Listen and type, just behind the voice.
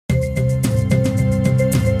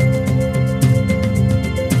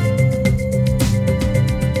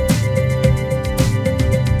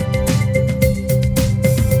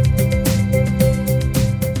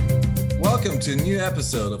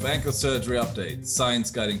episode of Ankle Surgery Update,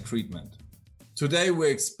 Science Guiding Treatment. Today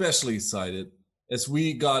we're especially excited as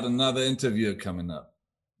we got another interview coming up.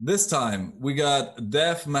 This time we got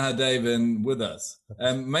Dev Mahadevan with us,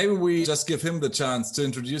 and maybe we just give him the chance to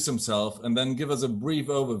introduce himself and then give us a brief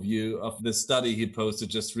overview of the study he posted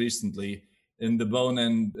just recently in the Bone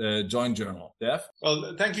and Joint Journal. Dev?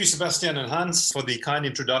 Well, thank you, Sebastian and Hans, for the kind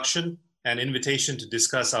introduction and invitation to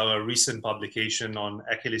discuss our recent publication on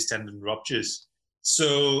Achilles tendon ruptures.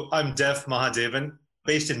 So I'm Dev Mahadevan,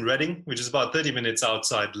 based in Reading, which is about 30 minutes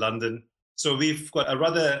outside London. So we've got a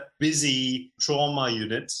rather busy trauma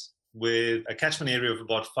unit with a catchment area of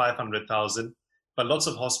about 500,000, but lots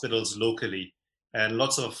of hospitals locally and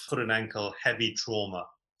lots of foot and ankle heavy trauma.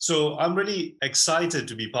 So I'm really excited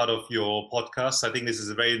to be part of your podcast. I think this is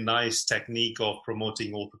a very nice technique of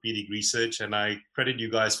promoting orthopedic research, and I credit you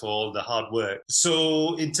guys for all the hard work.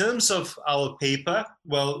 So in terms of our paper,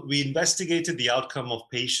 well, we investigated the outcome of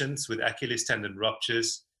patients with Achilles tendon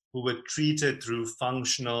ruptures who were treated through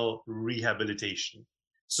functional rehabilitation.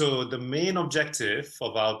 So the main objective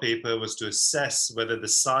of our paper was to assess whether the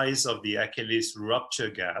size of the Achilles rupture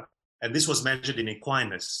gap, and this was measured in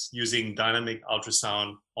equinus using dynamic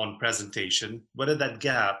ultrasound on presentation, whether that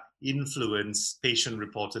gap influenced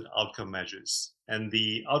patient-reported outcome measures. And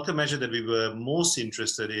the outcome measure that we were most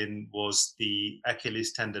interested in was the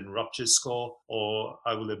Achilles tendon rupture score, or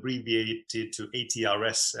I will abbreviate it to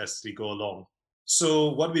ATRS as we go along. So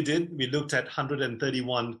what we did, we looked at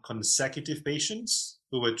 131 consecutive patients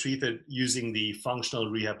who were treated using the functional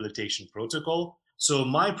rehabilitation protocol. So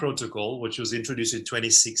my protocol, which was introduced in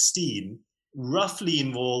 2016, roughly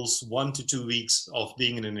involves 1 to 2 weeks of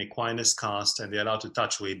being in an equinus cast, and they're allowed to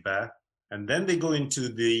touch weight bear. And then they go into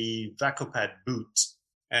the Vacopad boot.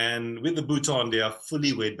 And with the boot on, they are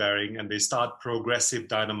fully weight bearing, and they start progressive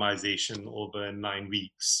dynamization over 9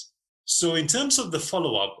 weeks. So in terms of the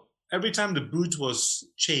follow-up, every time the boot was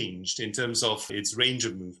changed in terms of its range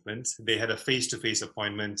of movement, they had a face-to-face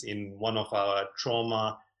appointment in one of our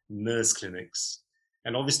trauma nurse clinics.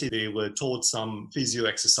 And obviously they were taught some physio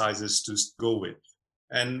exercises to go with.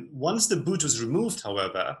 And once the boot was removed,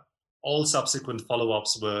 however, all subsequent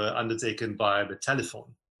follow-ups were undertaken via the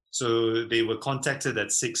telephone. So they were contacted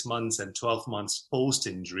at 6 months and 12 months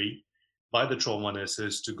post-injury by the trauma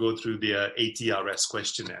nurses to go through their ATRS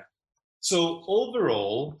questionnaire. So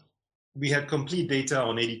overall, we had complete data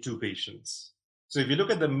on 82 patients. So if you look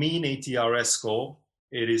at the mean ATRS score,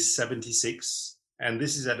 it is 76. And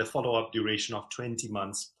this is at a follow-up duration of 20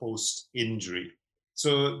 months post-injury.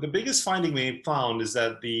 So the biggest finding we found is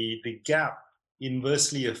that the gap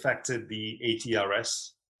inversely affected the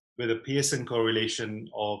ATRS with a Pearson correlation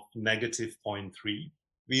of negative 0.3.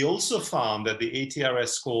 We also found that the ATRS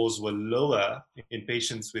scores were lower in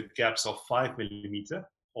patients with gaps of 5 millimeter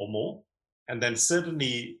or more, and then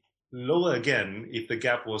certainly lower again if the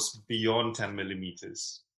gap was beyond 10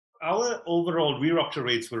 millimeters. Our overall re-rupture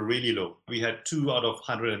rates were really low. We had 2 out of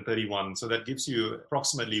 131, so that gives you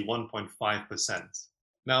approximately 1.5%.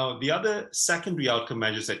 Now, the other secondary outcome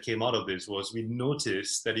measures that came out of this was we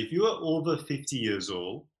noticed that if you were over 50 years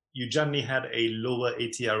old, you generally had a lower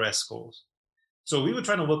ATRS score. So we were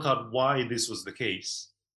trying to work out why this was the case.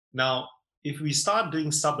 Now, if we start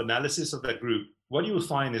doing sub-analysis of that group, what you will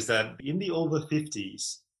find is that in the over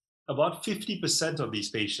 50s, about 50% of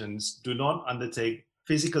these patients do not undertake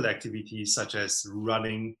physical activities such as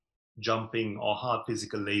running, jumping, or hard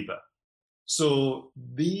physical labor. So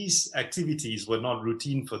these activities were not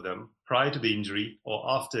routine for them prior to the injury or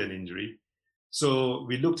after an injury. So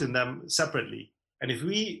we looked at them separately. And if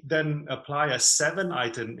we then apply a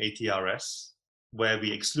 7-item ATRS, where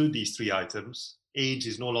we exclude these 3 items, age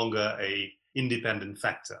is no longer an independent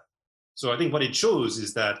factor. So I think what it shows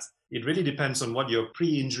is that it really depends on what your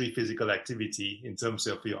pre-injury physical activity in terms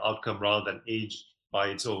of your outcome rather than age by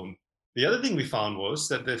its own. The other thing we found was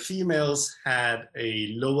that the females had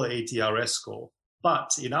a lower ATRS score,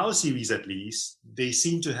 but in our series at least, they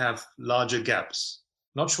seem to have larger gaps.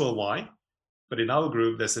 Not sure why, but in our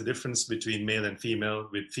group, there's a difference between male and female,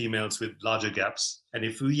 with females with larger gaps. And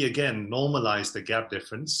if we again normalize the gap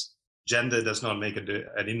difference, gender does not make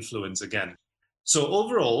an influence again. So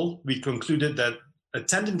overall, we concluded that a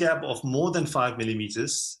tendon gap of more than 5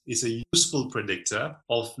 millimeters is a useful predictor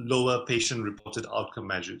of lower patient-reported outcome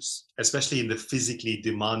measures, especially in the physically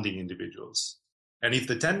demanding individuals. And if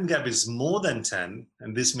the tendon gap is more than 10,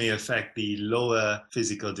 and this may affect the lower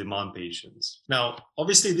physical demand patients. Now,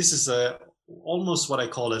 obviously, this is almost what I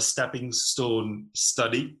call a stepping stone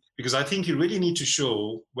study, because I think you really need to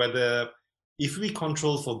show whether if we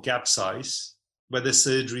control for gap size, whether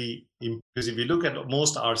surgery, because if you look at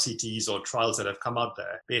most RCTs or trials that have come out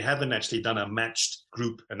there, they haven't actually done a matched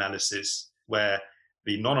group analysis where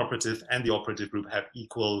the non-operative and the operative group have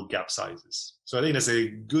equal gap sizes. So I think there's a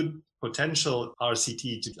good potential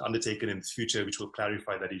RCT to be undertaken in the future, which will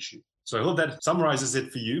clarify that issue. So I hope that summarizes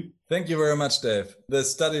it for you. Thank you very much, Dave. The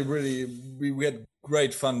study really, we had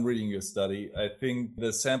great fun reading your study. I think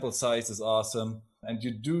the sample size is awesome. And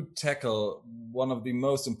you do tackle one of the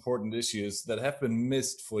most important issues that have been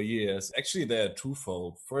missed for years. Actually, they are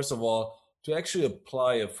twofold. First of all, to actually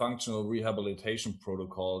apply a functional rehabilitation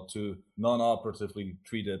protocol to non-operatively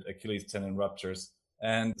treated Achilles tendon ruptures.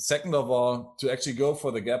 And second of all, to actually go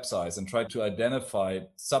for the gap size and try to identify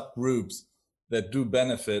subgroups that do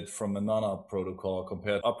benefit from a non-op protocol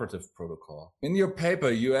compared to operative protocol. In your paper,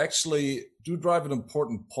 you actually do drive an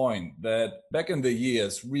important point that back in the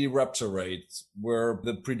years, re-rupture rates were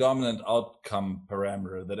the predominant outcome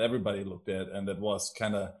parameter that everybody looked at, and that was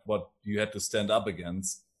kind of what you had to stand up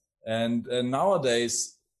against. And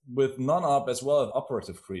nowadays, with non-op as well as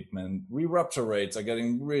operative treatment, re-rupture rates are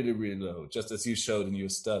getting really, really low, just as you showed in your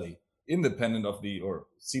study, independent of or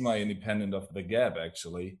semi-independent of the gap,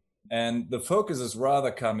 actually. And the focus is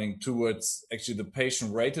rather coming towards actually the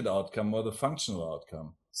patient-rated outcome or the functional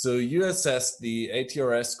outcome. So you assessed the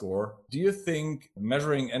ATRS score. Do you think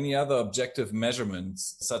measuring any other objective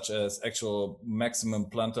measurements, such as actual maximum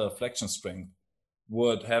plantar flexion strength,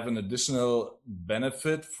 would have an additional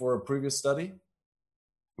benefit for a previous study?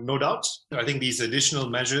 No doubt. I think these additional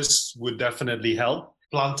measures would definitely help.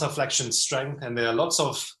 Plantar flexion strength, and there are lots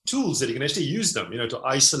of tools that you can actually use them, to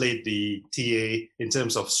isolate the TA in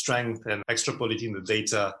terms of strength and extrapolating the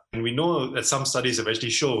data. And we know that some studies have actually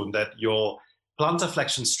shown that your plantar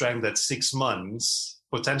flexion strength at 6 months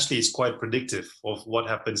potentially is quite predictive of what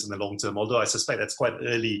happens in the long term, although I suspect that's quite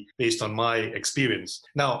early based on my experience.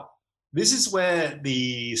 Now, this is where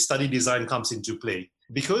the study design comes into play.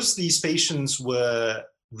 Because these patients were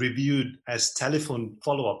reviewed as telephone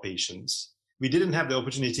follow-up patients, we didn't have the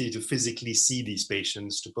opportunity to physically see these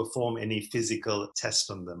patients to perform any physical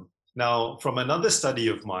test on them. Now, from another study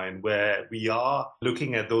of mine where we are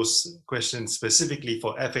looking at those questions specifically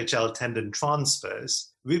for FHL tendon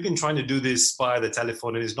transfers, we've been trying to do this via the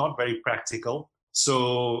telephone and it's not very practical.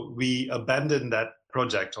 So we abandoned that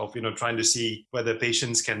project of trying to see whether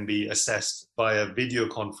patients can be assessed via video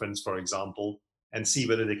conference, for example, and see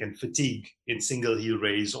whether they can fatigue in single heel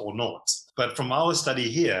raise or not. But from our study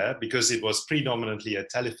here, because it was predominantly a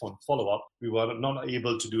telephone follow-up, we were not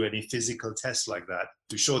able to do any physical tests like that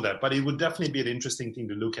to show that. But it would definitely be an interesting thing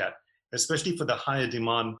to look at, especially for the higher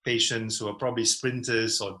demand patients who are probably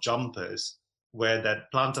sprinters or jumpers, where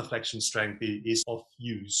that plantar flexion strength is of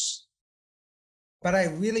use. But I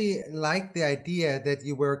really like the idea that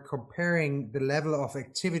you were comparing the level of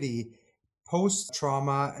activity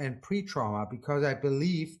post-trauma and pre-trauma, because I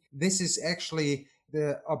believe this is actually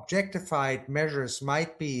the objectified measures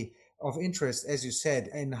might be of interest, as you said,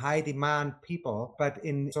 in high demand people, but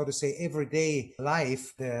in, so to say, everyday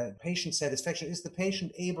life, the patient satisfaction, is the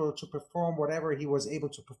patient able to perform whatever he was able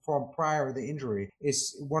to perform prior to the injury,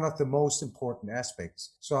 is one of the most important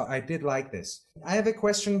aspects. So I did like this. I have a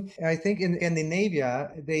question. I think in Scandinavia,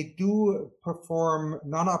 they do perform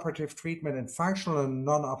non-operative treatment and functional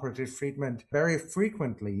non-operative treatment very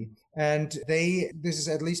frequently. And this is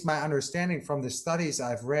at least my understanding from the studies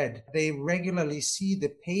I've read, they regularly see the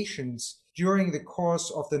patients during the course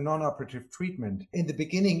of the non-operative treatment. In the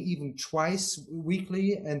beginning, even twice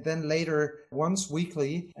weekly, and then later once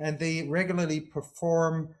weekly. And they regularly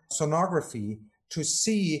perform sonography to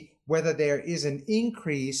see whether there is an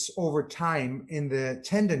increase over time in the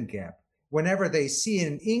tendon gap. Whenever they see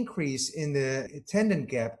an increase in the tendon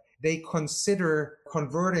gap, they consider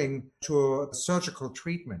converting to a surgical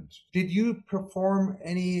treatment. Did you perform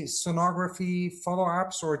any sonography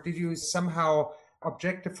follow-ups, or did you somehow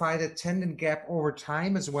objectify the tendon gap over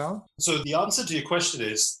time as well? So the answer to your question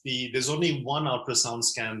is there's only one ultrasound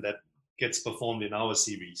scan that gets performed in our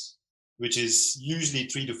series, which is usually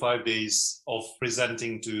 3 to 5 days of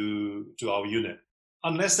presenting to our unit.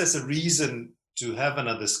 Unless there's a reason to have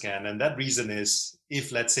another scan, and that reason is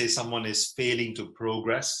if, let's say, someone is failing to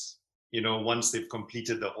progress, once they've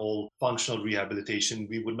completed the whole functional rehabilitation,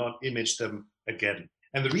 we would not image them again.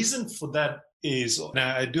 And the reason for that is,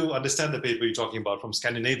 now I do understand the paper you're talking about from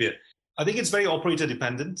Scandinavia. I think it's very operator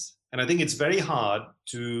dependent, and I think it's very hard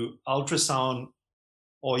to ultrasound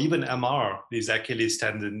or even MR these Achilles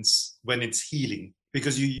tendons when it's healing,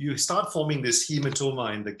 because you start forming this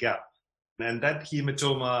hematoma in the gap, and that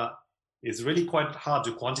hematoma is really quite hard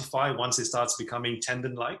to quantify once it starts becoming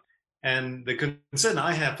tendon-like. And the concern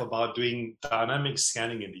I have about doing dynamic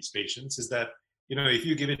scanning in these patients is that if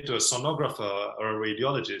you give it to a sonographer or a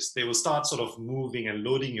radiologist, they will start sort of moving and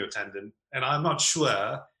loading your tendon. And I'm not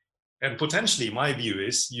sure, and potentially my view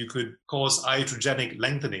is you could cause iatrogenic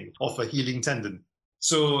lengthening of a healing tendon.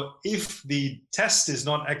 So if the test is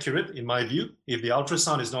not accurate, in my view, if the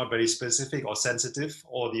ultrasound is not very specific or sensitive,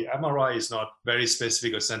 or the MRI is not very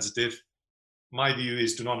specific or sensitive, my view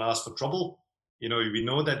is do not ask for trouble. We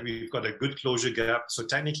know that we've got a good closure gap. So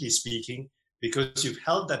technically speaking, because you've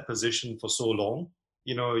held that position for so long,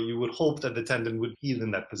 you would hope that the tendon would heal in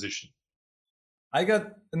that position. I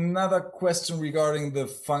got another question regarding the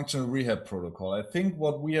functional rehab protocol. I think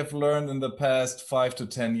what we have learned in the past 5 to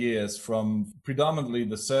 10 years from predominantly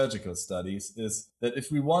the surgical studies is that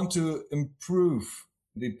if we want to improve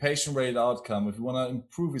the patient-rated outcome, if we want to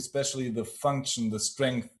improve especially the function, the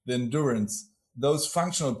strength, the endurance, those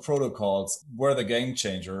functional protocols were the game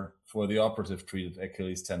changer for the operative treated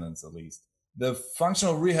Achilles tendons, at least. The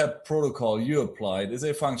functional rehab protocol you applied is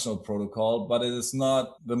a functional protocol, but it is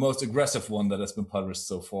not the most aggressive one that has been published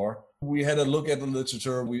so far. We had a look at the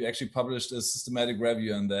literature. We actually published a systematic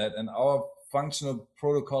review on that, and our functional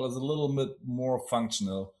protocol is a little bit more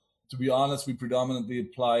functional. To be honest, we predominantly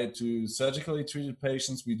apply it to surgically treated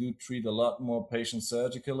patients. We do treat a lot more patients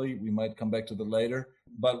surgically. We might come back to that later.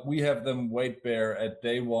 But we have them weight bear at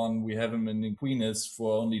day 1. We have them in equinus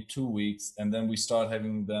for only 2 weeks, and then we start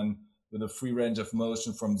having them with a free range of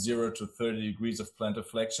motion from 0 to 30 degrees of plantar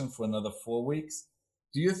flexion for another 4 weeks.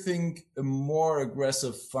 Do you think a more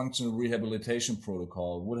aggressive functional rehabilitation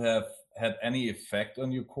protocol would have had any effect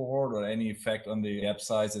on your cohort or any effect on the gap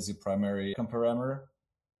size as your primary parameter?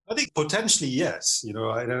 I think potentially yes.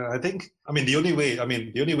 I think the only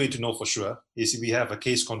way to know for sure is if we have a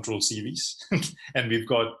case control series and we've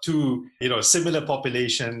got two, similar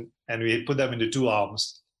population, and we put them into 2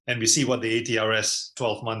 arms and we see what the ATRS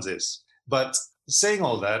 12 months is. But saying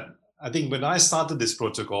all that, I think when I started this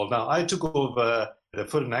protocol, now I took over the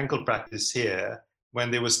foot and ankle practice here when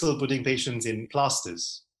they were still putting patients in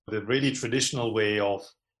plasters, the really traditional way of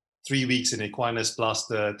 3 weeks in equinus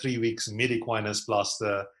plaster, 3 weeks mid-equinus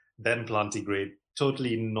plaster, then plantigrade,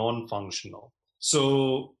 totally non-functional.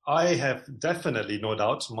 So I have definitely no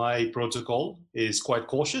doubt my protocol is quite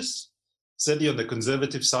cautious, certainly on the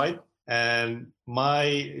conservative side. And my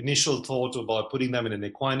initial thought about putting them in an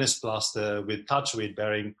equinus plaster with touch weight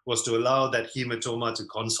bearing was to allow that hematoma to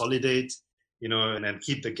consolidate, and then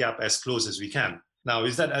keep the gap as close as we can. Now,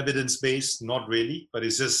 is that evidence-based? Not really, but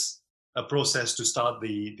it's just a process to start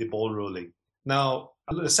the ball rolling. Now,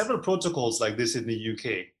 there are several protocols like this in the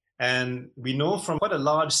UK. And we know from quite a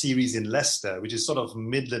large series in Leicester, which is sort of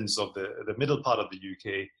Midlands of the middle part of the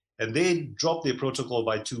UK, and they dropped their protocol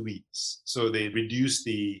by 2 weeks. So they reduced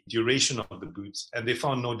the duration of the boots, and they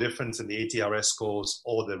found no difference in the ATRS scores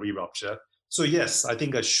or the re-rupture. So yes, I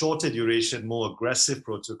think a shorter duration, more aggressive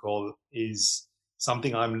protocol is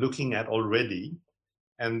something I'm looking at already.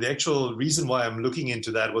 And the actual reason why I'm looking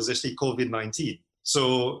into that was actually COVID-19.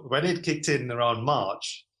 So when it kicked in around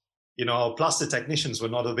March, our plaster technicians were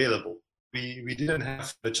not available. We didn't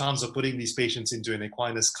have the chance of putting these patients into an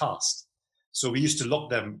equinus cast. So we used to lock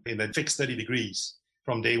them in a fixed 30 degrees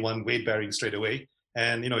from day 1, weight bearing straight away.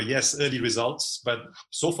 And, yes, early results, but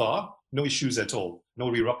so far, no issues at all. No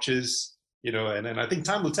re-ruptures, and I think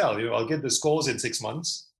time will tell. I'll get the scores in 6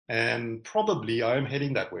 months, and probably I am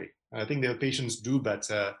heading that way. I think their patients do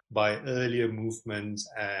better by earlier movement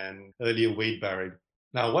and earlier weight bearing.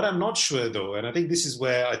 Now, what I'm not sure, though, and I think this is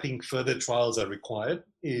where I think further trials are required,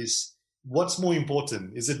 is what's more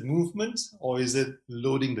important? Is it movement or is it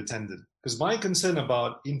loading the tendon? Because my concern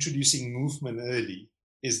about introducing movement early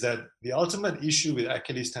is that the ultimate issue with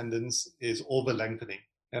Achilles tendons is over lengthening.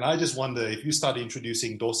 And I just wonder if you start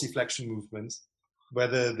introducing dorsiflexion movements,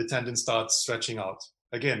 whether the tendon starts stretching out.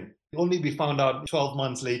 Again, only be found out 12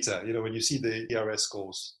 months later, when you see the ATRS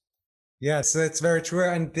scores. Yes, that's very true.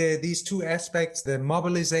 And these 2 aspects, the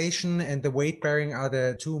mobilization and the weight bearing, are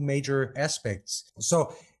the 2 major aspects.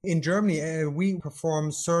 So in Germany, we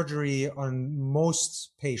perform surgery on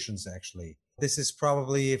most patients, actually. This is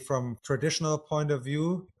probably from traditional point of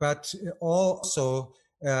view, but also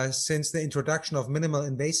since the introduction of minimal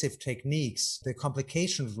invasive techniques, the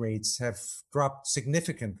complication rates have dropped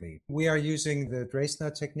significantly. We are using the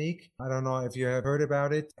Dresdner technique. I don't know if you have heard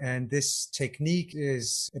about it. And this technique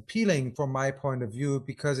is appealing from my point of view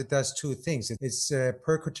because it does 2 things. It's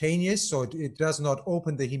percutaneous, so it does not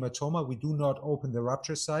open the hematoma. We do not open the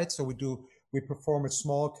rupture site. So we do We perform a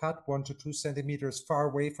small cut, 1 to 2 centimeters far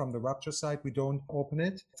away from the rupture site. We don't open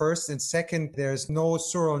it. First, and second, there's no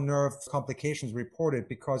sural nerve complications reported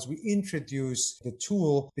because we introduce the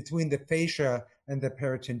tool between the fascia and the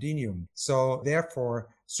peritendinium. So therefore,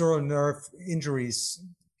 sural nerve injuries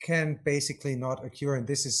can basically not occur. And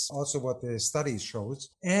this is also what the study shows.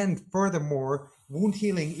 And furthermore, wound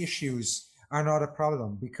healing issues are not a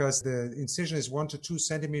problem because the incision is 1 to 2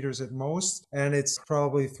 centimeters at most, and it's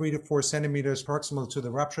probably 3 to 4 centimeters proximal to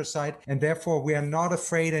the rupture site. And therefore, we are not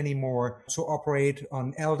afraid anymore to operate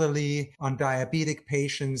on elderly, on diabetic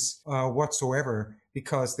patients whatsoever,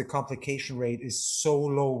 because the complication rate is so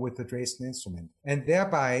low with the Dresden instrument. And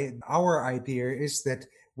thereby, our idea is that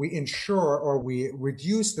we ensure or we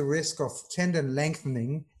reduce the risk of tendon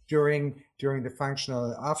lengthening during the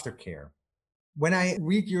functional aftercare. When I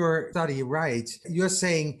read your study right, you're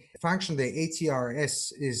saying functionally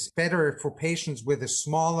ATRS is better for patients with a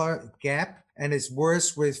smaller gap and is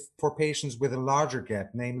worse for patients with a larger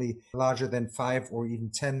gap, namely larger than 5 or even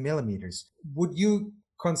 10 millimeters. Would you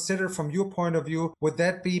consider, from your point of view, would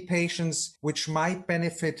that be patients which might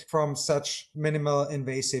benefit from such minimal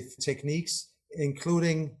invasive techniques,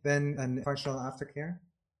 including then a functional aftercare?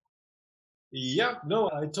 Yeah, no,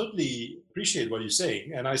 I totally appreciate what you're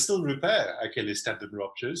saying. And I still repair Achilles tendon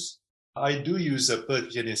ruptures. I do use a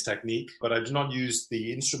percutaneous technique, but I do not use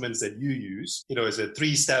the instruments that you use. It's a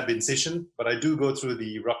 3-stab incision, but I do go through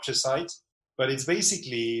the rupture site. But it's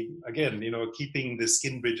basically, again, keeping the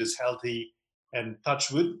skin bridges healthy and,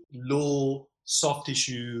 touch wood, low soft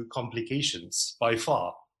tissue complications by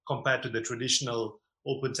far compared to the traditional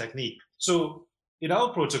open technique. So in our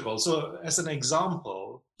protocol, so as an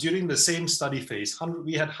example, during the same study phase,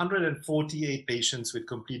 we had 148 patients with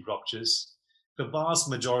complete ruptures. The vast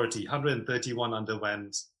majority, 131,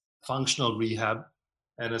 underwent functional rehab,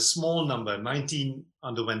 and a small number, 19,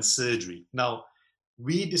 underwent surgery. Now,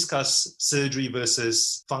 we discuss surgery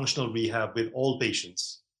versus functional rehab with all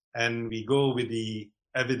patients, and we go with the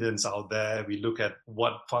evidence out there. We look at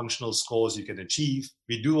what functional scores you can achieve.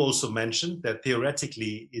 We do also mention that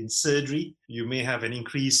theoretically in surgery, you may have an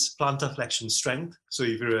increased plantar flexion strength. So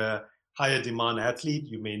if you're a higher demand athlete,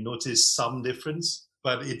 you may notice some difference,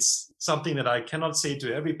 but it's something that I cannot say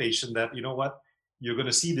to every patient that, you're going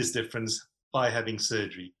to see this difference by having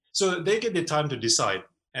surgery. So they get the time to decide,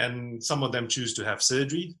 and some of them choose to have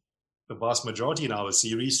surgery. The vast majority in our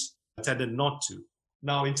series tended not to.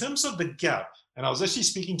 Now, in terms of the gap, and I was actually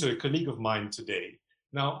speaking to a colleague of mine today.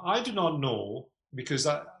 Now, I do not know, because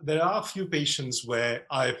there are a few patients where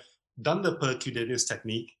I've done the percutaneous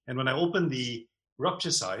technique, and when I open the rupture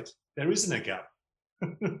site, there isn't a gap.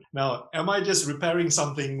 Now, am I just repairing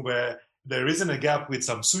something where there isn't a gap with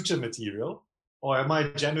some suture material, or am I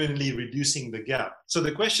genuinely reducing the gap? So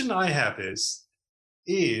the question I have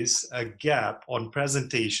is a gap on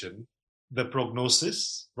presentation the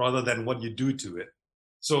prognosis rather than what you do to it?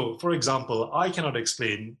 So, for example, I cannot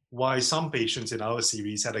explain why some patients in our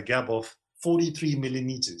series had a gap of 43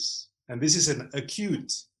 millimeters. And this is an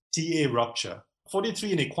acute TA rupture.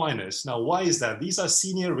 43 in equinus. Now, why is that? These are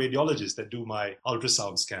senior radiologists that do my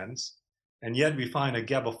ultrasound scans. And yet we find a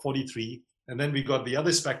gap of 43. And then we got the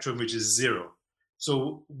other spectrum, which is 0.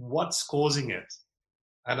 So what's causing it?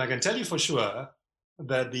 And I can tell you for sure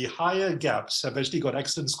that the higher gaps have actually got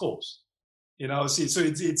excellent scores. So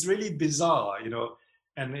it's really bizarre,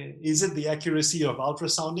 And is it the accuracy of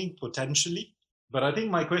ultrasounding? Potentially. But I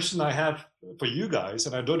think my question I have for you guys,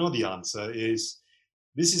 and I don't know the answer, is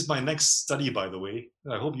this is my next study, by the way.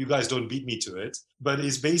 I hope you guys don't beat me to it. But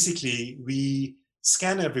it's basically we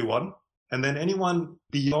scan everyone, and then anyone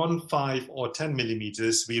beyond 5 or 10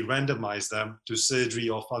 millimeters, we randomize them to surgery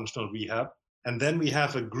or functional rehab. And then we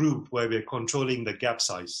have a group where we're controlling the gap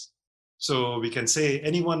size. So we can say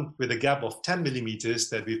anyone with a gap of 10 millimeters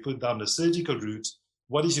that we put down the surgical route,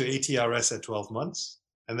 what is your ATRS at 12 months?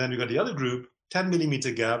 And then we got the other group, 10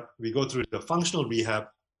 millimeter gap. We go through the functional rehab.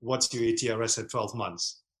 What's your ATRS at 12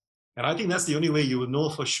 months? And I think that's the only way you will know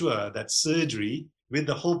for sure that surgery, with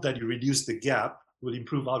the hope that you reduce the gap, will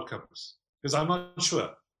improve outcomes. Because I'm not sure.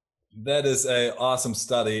 That is an awesome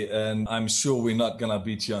study, and I'm sure we're not going to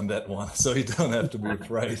beat you on that one, so you don't have to be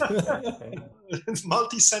afraid. It's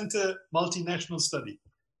multi-center, multinational study.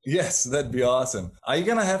 Yes, that'd be awesome. Are you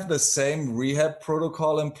going to have the same rehab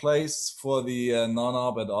protocol in place for the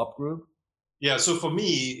non-op and op group? Yeah, so for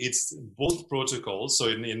me, it's both protocols. So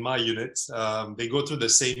in my unit, they go through the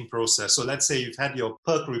same process. So let's say you've had your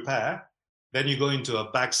perc repair, then you go into a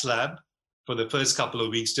back slab for the first couple of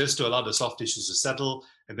weeks just to allow the soft tissues to settle,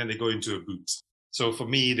 and then they go into a boot. So for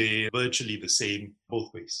me, they're virtually the same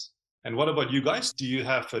both ways. And what about you guys? Do you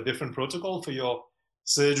have a different protocol for your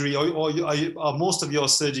surgery, or are most of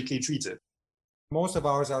yours surgically treated? Most of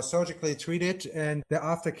ours are surgically treated, and the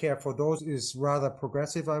aftercare for those is rather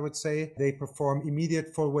progressive, I would say. They perform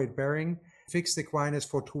immediate full weight bearing, fixed equinus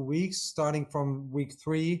for 2 weeks. Starting from week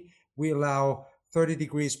 3, we allow 30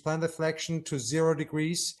 degrees plantar flexion to 0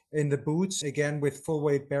 degrees in the boots, again with full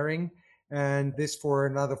weight bearing. And this for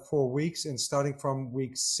another 4 weeks. And starting from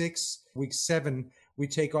week 7, we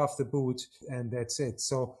take off the boot, and that's it.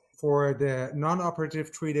 So for the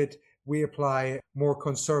non-operative treated, we apply more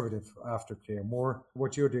conservative aftercare, more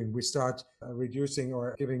what you're doing. We start reducing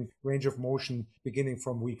or giving range of motion beginning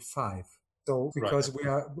from week 5. So because we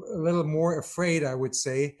are a little more afraid, I would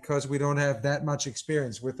say, because we don't have that much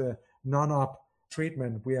experience with the non-op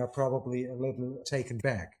treatment, we are probably a little taken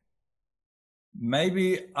back.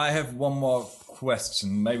 Maybe I have one more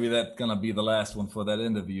question. Maybe that's going to be the last one for that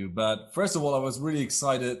interview. But first of all, I was really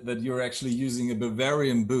excited that you're actually using a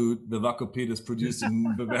Bavarian boot. The Vacoped is produced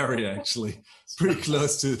in Bavaria, actually. It's pretty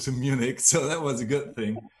close to Munich. So that was a good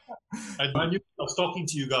thing. I knew I was talking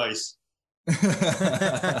to you guys.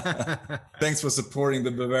 Thanks for supporting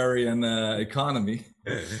the Bavarian economy.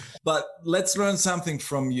 But let's learn something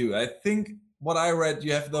from you. I think what I read,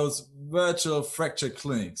 you have those virtual fracture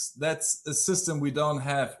clinics. That's a system we don't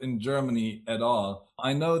have in Germany at all.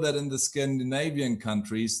 I know that in the Scandinavian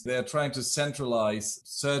countries, they're trying to centralize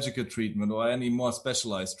surgical treatment or any more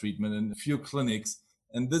specialized treatment in a few clinics.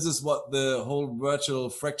 And this is what the whole virtual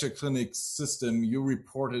fracture clinic system you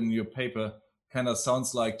reported in your paper kind of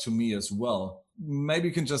sounds like to me as well. Maybe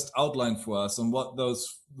you can just outline for us on what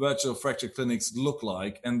those virtual fracture clinics look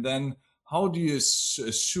like, and then how do you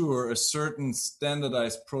assure a certain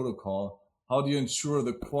standardized protocol? How do you ensure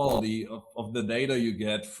the quality of the data you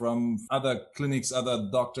get from other clinics, other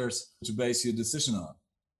doctors to base your decision on?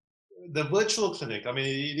 The virtual clinic, I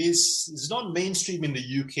mean, it's not mainstream in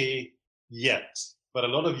the UK yet, but a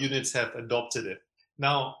lot of units have adopted it.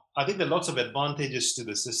 Now, I think there are lots of advantages to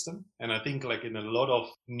the system. And I think like in a lot of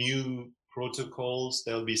new protocols,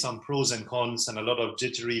 there'll be some pros and cons and a lot of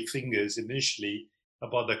jittery fingers initially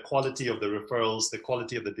about the quality of the referrals, the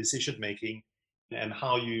quality of the decision making, and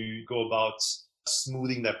how you go about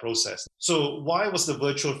smoothing that process. So why was the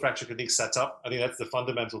virtual fracture clinic set up? I think that's the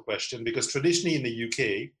fundamental question, because traditionally in the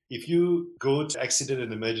UK, if you go to accident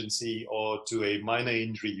and emergency or to a minor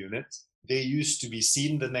injury unit, they used to be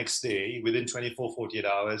seen the next day within 24, 48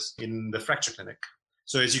 hours in the fracture clinic.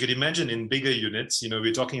 So as you could imagine, in bigger units,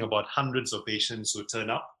 we're talking about hundreds of patients who turn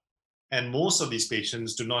up. And most of these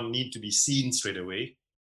patients do not need to be seen straight away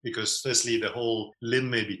because firstly, the whole limb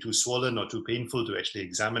may be too swollen or too painful to actually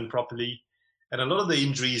examine properly. And a lot of the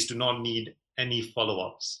injuries do not need any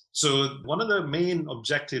follow-ups. So one of the main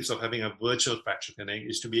objectives of having a virtual fracture clinic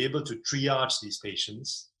is to be able to triage these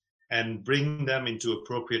patients and bring them into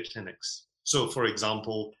appropriate clinics. So for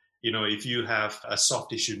example, if you have a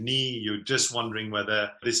soft tissue knee, you're just wondering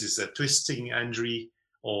whether this is a twisting injury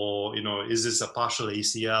or, is this a partial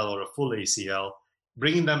ACL or a full ACL?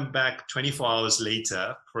 Bringing them back 24 hours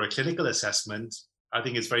later for a clinical assessment, I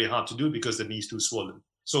think it's very hard to do because the knee is too swollen.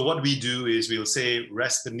 So what we do is we'll say,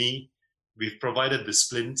 rest the knee. We've provided the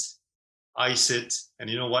splint, ice it, and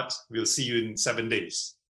you know what? We'll see you in 7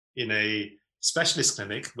 days in a specialist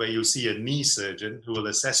clinic where you'll see a knee surgeon who will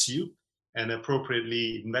assess you and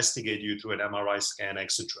appropriately investigate you through an MRI scan,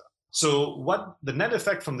 etc. So what the net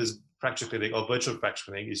effect from this fracture clinic or virtual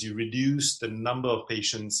fracture clinic is you reduce the number of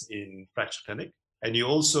patients in fracture clinic, and you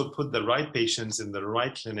also put the right patients in the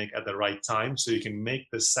right clinic at the right time so you can make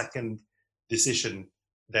the second decision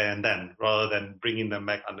there and then rather than bringing them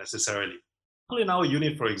back unnecessarily. In our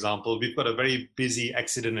unit, for example, we've got a very busy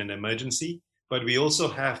accident and emergency, but we also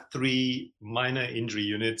have 3 minor injury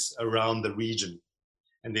units around the region,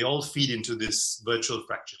 and they all feed into this virtual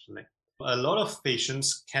fracture clinic. A lot of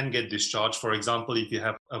patients can get discharged. For example, if you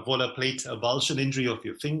have a volar plate avulsion injury of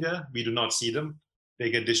your finger, we do not see them.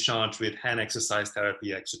 They get discharged with hand exercise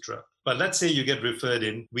therapy, etc. But let's say you get referred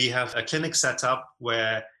in. We have a clinic set up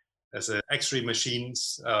where there's X-ray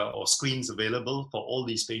machines or screens available for all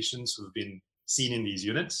these patients who've been seen in these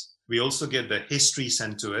units. We also get the history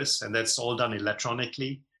sent to us, and that's all done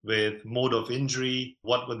electronically with mode of injury,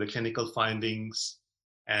 what were the clinical findings,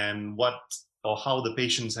 and what or how the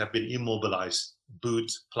patients have been immobilized,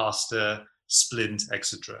 boot, plaster, splint,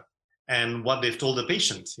 etc. And what they've told the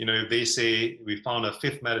patient. If they say, we found a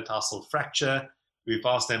 5th metatarsal fracture, we've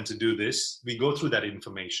asked them to do this, we go through that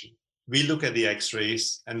information. We look at the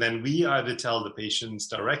x-rays, and then we either tell the patients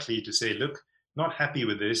directly to say, look, not happy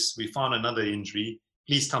with this, we found another injury,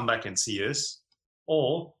 please come back and see us.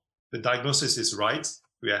 Or the diagnosis is right,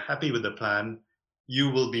 we are happy with the plan, you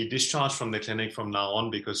will be discharged from the clinic from now on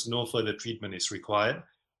because no further treatment is required.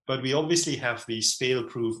 But we obviously have these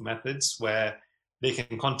fail-proof methods where they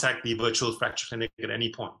can contact the virtual fracture clinic at any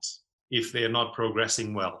point if they are not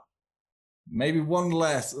progressing well. Maybe one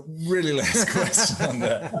really last question on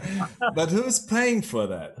that. But who's paying for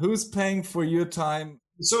that? Who's paying for your time?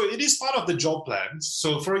 So it is part of the job plan.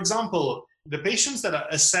 So for example, the patients that are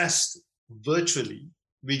assessed virtually,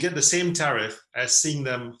 we get the same tariff as seeing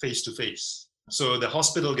them face to face. So the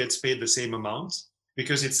hospital gets paid the same amount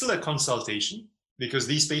because it's still a consultation, because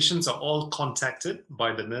these patients are all contacted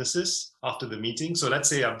by the nurses after the meeting. So let's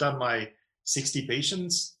say I've done my 60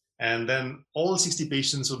 patients, and then all 60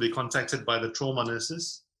 patients will be contacted by the trauma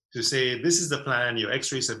nurses to say, this is the plan, your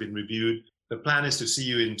x-rays have been reviewed, the plan is to see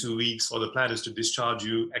you in 2 weeks, or the plan is to discharge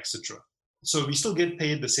you, etc. So we still get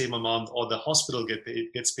paid the same amount, or the hospital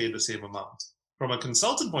gets paid the same amount. From a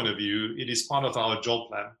consultant point of view, it is part of our job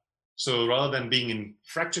plan. So rather than being in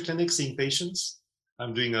fracture clinic seeing patients,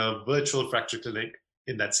 I'm doing a virtual fracture clinic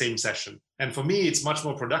in that same session. And for me, it's much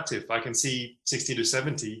more productive. I can see 60 to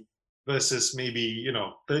 70 versus maybe,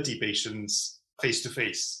 30 patients face to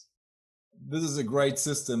face. This is a great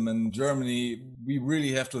system. In Germany, we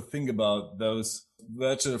really have to think about those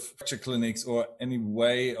virtual fracture clinics or any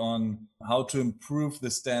way on how to improve the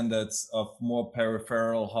standards of more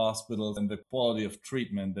peripheral hospitals and the quality of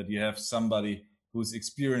treatment, that you have somebody who's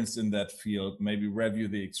experienced in that field, maybe review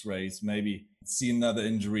the x-rays, maybe see another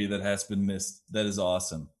injury that has been missed. That is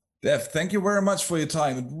awesome. Dev, thank you very much for your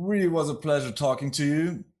time. It really was a pleasure talking to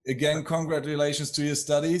you. Again, congratulations to your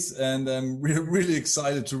studies, and I'm really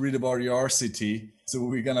excited to read about your RCT. So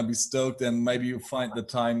we're going to be stoked, and maybe you find the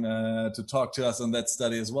time to talk to us on that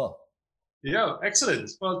study as well. Yeah,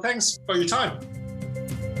 excellent. Well, thanks for your time.